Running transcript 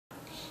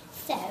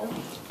So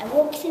I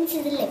walked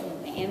into the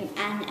living room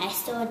and I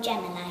saw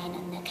Gemma lying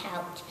on the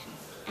couch,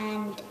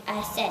 and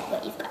I said,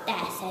 "What you've got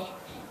there?" So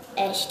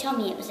she told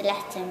me it was a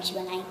letter, and she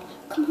went like,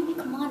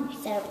 come on.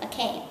 So I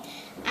came,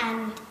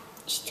 and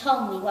she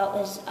told me what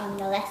was on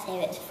the letter.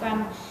 It was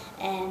from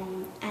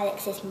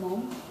Alex's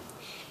mum,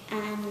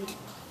 and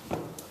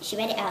she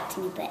read it out to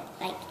me, but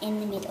like in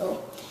the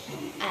middle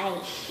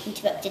I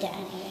interrupted her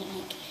and I went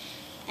like,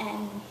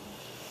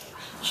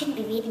 "You shouldn't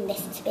be reading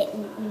this, it's a bit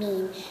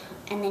mean."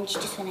 And then she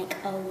just went like,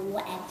 "Oh,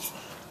 whatever."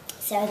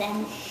 So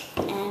then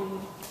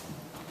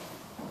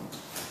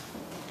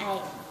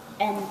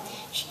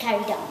she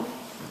carried on,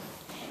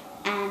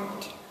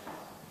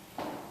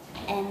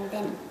 and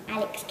then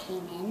Alex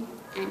came in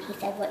and he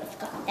said, "What you've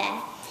got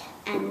there?"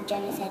 And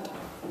Gemma said,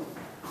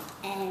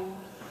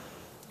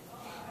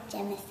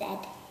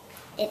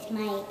 "It's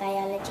my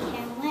biology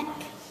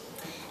homework."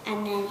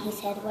 And then he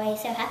said, "Why are you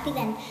so happy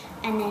then?"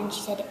 And then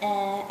she said,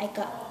 "I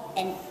got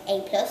an A+."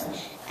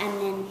 And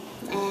then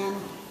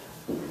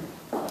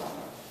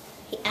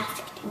he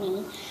asked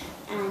me,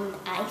 and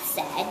I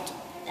said,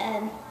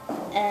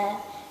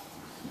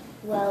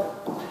 "Well,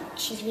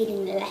 she's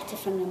reading the letter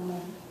from your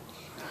mum."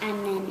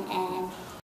 And then